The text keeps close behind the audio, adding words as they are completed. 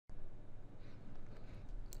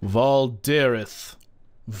Valderith.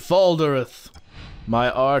 Valderith. My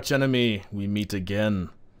arch enemy, we meet again.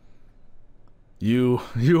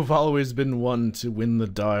 You've always been one to win the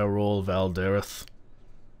die roll, Valderith.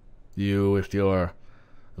 You with your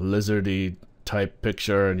lizardy type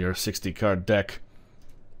picture and your 60-card deck.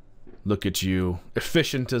 Look at you,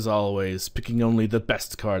 efficient as always, picking only the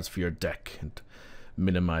best cards for your deck and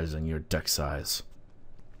minimizing your deck size.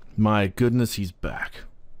 My goodness, he's back.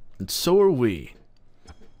 And so are we.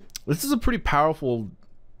 This is a pretty powerful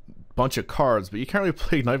bunch of cards, but you can't really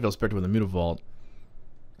play Night Veil Spectre with a Mutavault.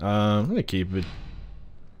 I'm gonna keep it.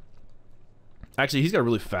 Actually, he's got a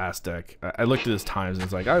really fast deck. I looked at his times and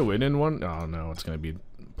it's like, I win in one. Oh no, it's gonna be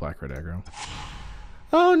black-red aggro.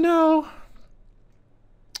 Oh no!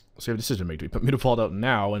 So we have a decision to make. Do we put Mutavault out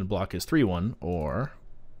now and block his 3-1, or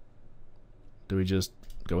do we just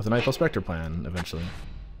go with a Night Veil Spectre plan eventually?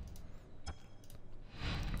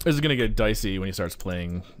 This is gonna get dicey when he starts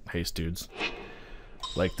playing haste dudes.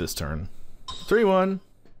 Like this turn. 3-1,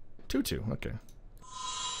 2-2, okay.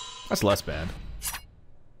 That's less bad.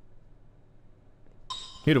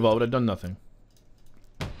 Mutavault would have done nothing.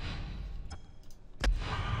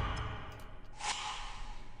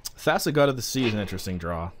 Thassa God of the Sea is an interesting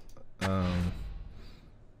draw.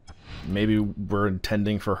 Maybe we're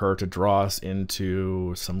intending for her to draw us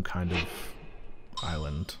into some kind of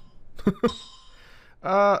island.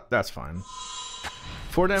 That's fine.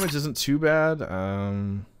 4 damage isn't too bad.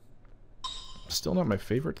 Still not my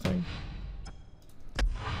favorite thing.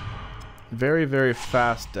 Very, very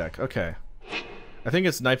fast deck. Okay. I think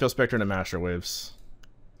it's Night Veil Spectre and a Master Waves.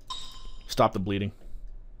 Stop the bleeding.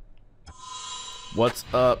 What's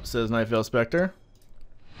up, says Night Veil Spectre.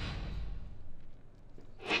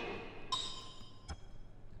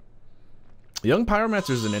 Young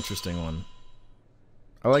Pyromancer is an interesting one.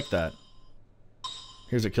 I like that.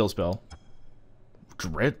 Here's a kill spell.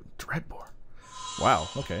 Dreadbore. Wow,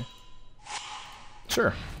 okay.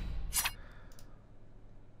 Sure.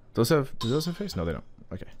 Do those have face? No, they don't.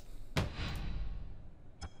 Okay.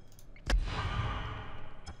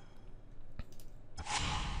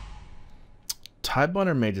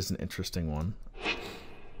 Tidebonder Mage is an interesting one.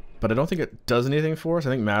 But I don't think it does anything for us. I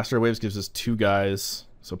think Master Waves gives us 2 guys.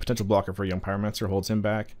 So potential blocker for Young Pyromancer holds him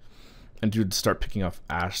back. And dude start picking off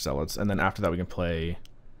Ash Zealots. And then after that we can play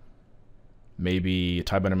maybe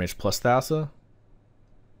Tidebonder Mage plus Thassa.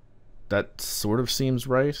 That sort of seems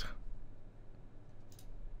right.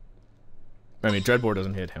 I mean, Dreadbore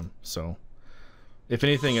doesn't hit him, so if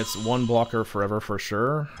anything, it's 1 blocker forever for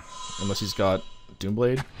sure, unless he's got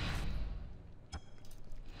Doomblade.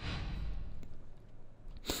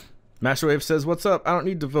 Masterwave says, "What's up? I don't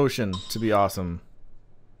need devotion to be awesome."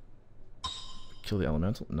 Kill the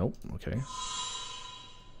elemental? Nope. Okay.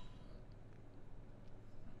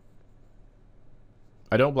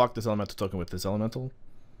 I don't block this elemental token with this elemental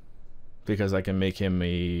because I can make him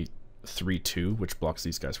a 3/2, which blocks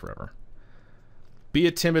these guys forever. Be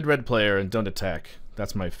a timid red player and don't attack.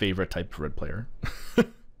 That's my favorite type of red player.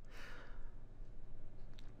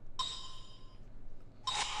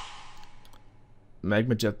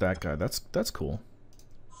 Magma Jet that guy. That's cool.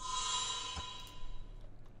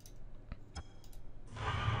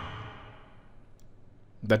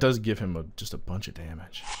 That does give him just a bunch of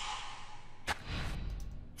damage.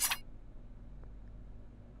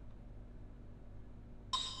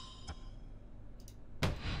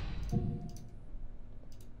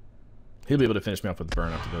 He'll be able to finish me off with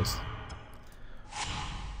burn after this.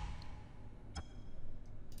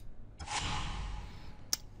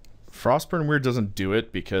 Frostburn Weird doesn't do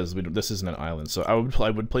it because this isn't an island. So I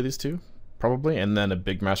would play these 2, probably, and then a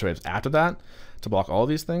big Master Waves after that to block all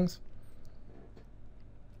these things.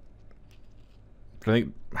 But I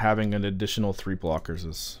think having an additional 3 blockers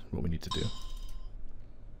is what we need to do.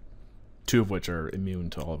 2 of which are immune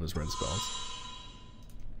to all of his red spells.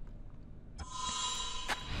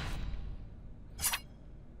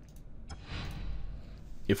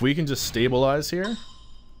 If we can just stabilize here,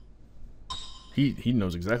 he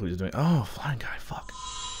knows exactly what he's doing. Oh, flying guy, fuck.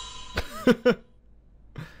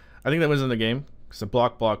 I think that wins in the game. Because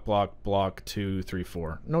block, block, block, block, 2, 3,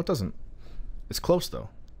 4. No, it doesn't. It's close though.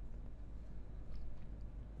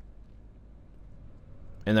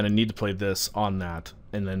 And then I need to play this on that,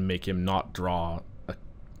 and then make him not draw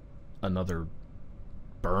another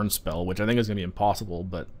burn spell, which I think is going to be impossible,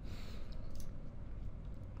 but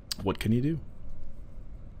what can you do?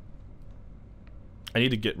 I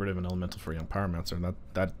need to get rid of an elemental for Young Pyromancer, and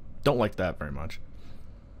that don't like that very much.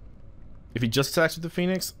 If he just attacks with the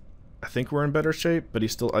Phoenix, I think we're in better shape, but I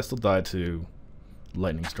still died to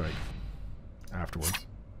Lightning Strike afterwards.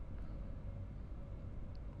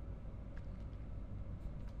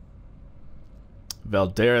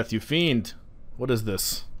 Valdereth, you fiend! What is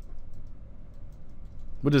this?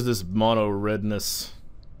 What is this mono redness?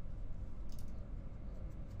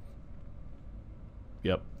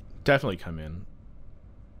 Yep. Definitely come in.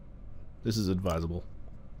 This is advisable.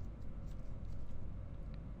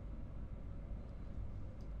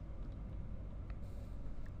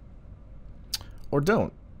 Or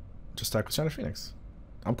don't. Just stack with Shadow Phoenix.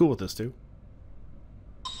 I'm cool with this too.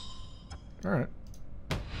 Alright.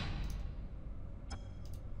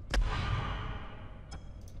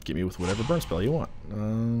 Get me with whatever burn spell you want.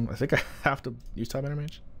 I think I have to use Top Banner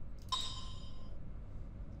Mage.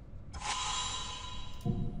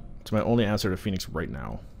 It's my only answer to Phoenix right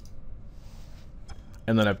now.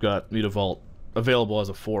 And then I've got Mutavault available as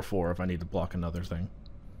a 4/4 if I need to block another thing.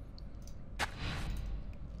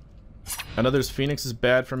 Another's Phoenix is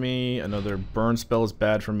bad for me. Another burn spell is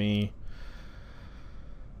bad for me.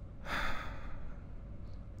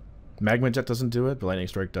 Magma Jet doesn't do it, but Lightning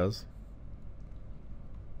Strike does.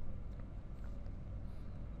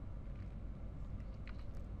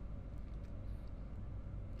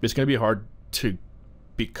 It's going to be hard to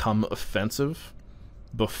become offensive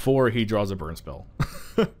before he draws a burn spell.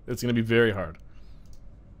 It's going to be very hard.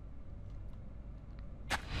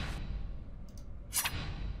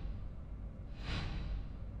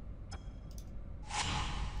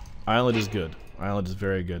 Island is good. Island is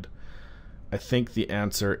very good. I think the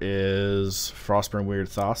answer is Frostburn Weird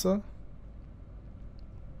Thassa.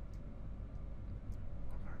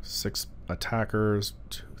 6 attackers,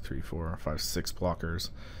 2, 3, 4, 5, 6 blockers.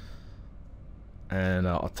 And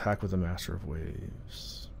I'll attack with the Master of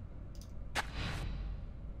Waves.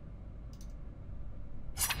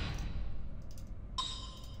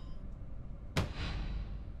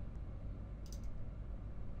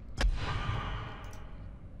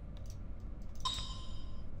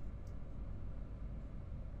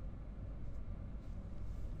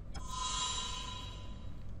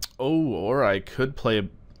 Oh, or I could play.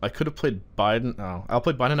 I could have played Biden. No, I'll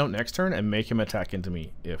play Biden out next turn and make him attack into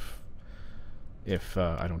me if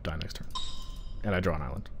I don't die next turn, and I draw an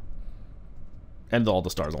island, and all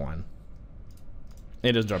the stars align.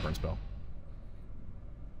 It is draw burn spell.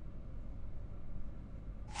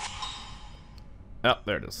 Oh,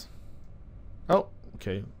 there it is. Oh,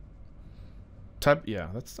 okay. Type. Yeah,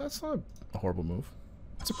 that's not a horrible move.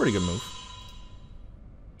 It's a pretty good move.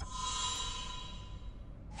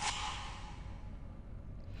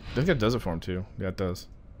 I think it does it for him too. Yeah, it does.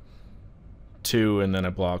 2, and then I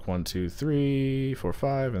block 1, 2, 3, 4,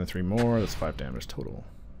 5, and then 3 more. That's 5 damage total.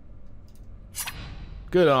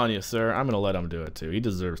 Good on you, sir. I'm gonna let him do it too. He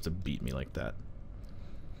deserves to beat me like that.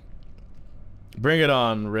 Bring it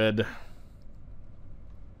on, Red.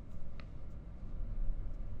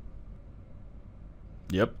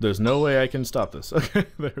 Yep, there's no way I can stop this. Okay,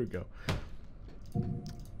 there we go.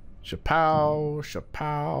 Chapow,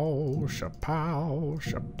 chapow, chapow,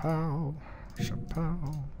 chapow,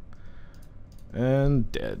 chapow. And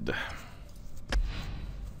dead.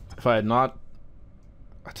 If I had not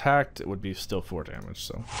attacked, it would be still 4 damage,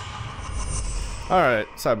 so. Alright,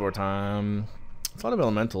 sideboard time. It's a lot of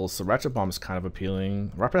elementals, so Ratchet Bomb is kind of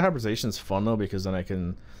appealing. Rapid Hybridization is fun though, because then I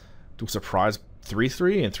can do a surprise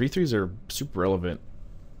 3/3, and 3/3s are super relevant.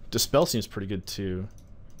 Dispel seems pretty good too.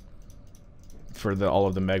 For all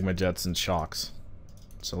of the Magma Jets and Shocks.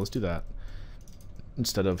 So let's do that.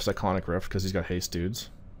 Instead of Cyclonic Rift, because he's got haste dudes.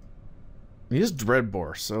 He is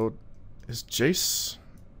Dreadbore, so is Jace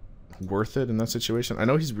worth it in that situation? I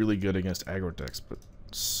know he's really good against aggro decks, but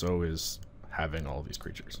so is having all of these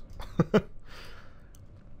creatures.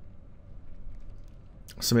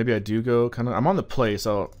 So maybe I do go kind of... I'm on the play,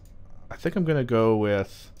 so I think I'm going to go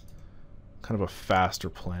with kind of a faster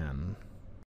plan.